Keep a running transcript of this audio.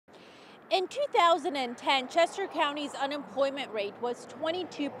In 2010, Chester County's unemployment rate was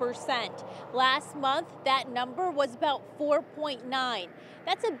 22%. Last month, that number was about 4.9.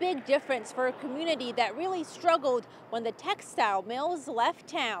 That's a big difference for a community that really struggled when the textile mills left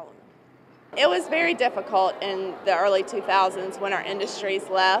town. It was very difficult in the early 2000s when our industries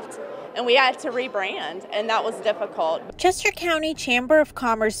left, and we had to rebrand, and that was difficult. Chester County Chamber of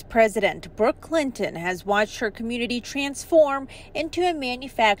Commerce President Brooke Clinton has watched her community transform into a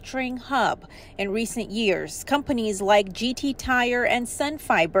manufacturing hub. In recent years, companies like GT Tire and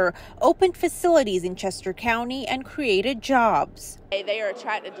Sunfiber opened facilities in Chester County and created jobs. They are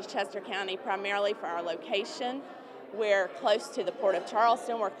attracted to Chester County primarily for our location. We're close to the Port of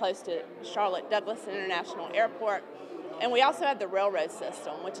Charleston, we're close to Charlotte Douglas International Airport, and we also have the railroad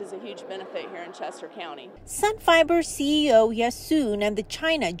system, which is a huge benefit here in Chester County. Sunfiber CEO Yasun and the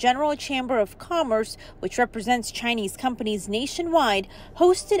China General Chamber of Commerce, which represents Chinese companies nationwide,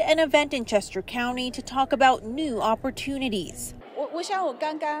 hosted an event in Chester County to talk about new opportunities. How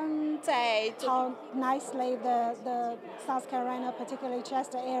nicely the South Carolina, particularly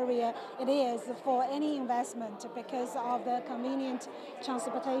Chester area, it is for any investment because of the convenient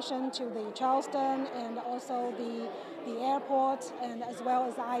transportation to the Charleston and also the airport, and as well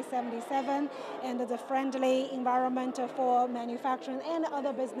as the I-77, and the friendly environment for manufacturing and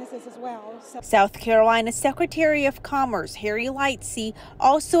other businesses as well. South Carolina Secretary of Commerce Harry Lightsey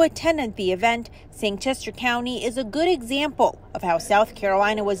also attended the event, saying Chester County is a good example of how South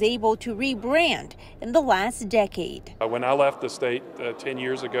Carolina was able to rebrand in the last decade. When I left the state 10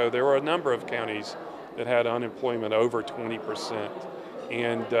 years ago, there were a number of counties that had unemployment over 20%.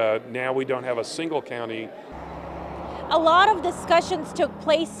 And now we don't have a single county. A lot of discussions took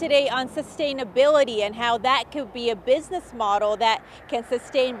place today on sustainability and how that could be a business model that can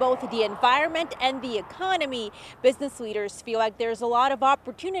sustain both the environment and the economy. Business leaders feel like there's a lot of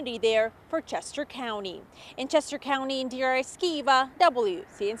opportunity there for Chester County. In Chester County, Indira Esquiva,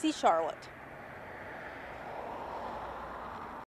 WCNC Charlotte.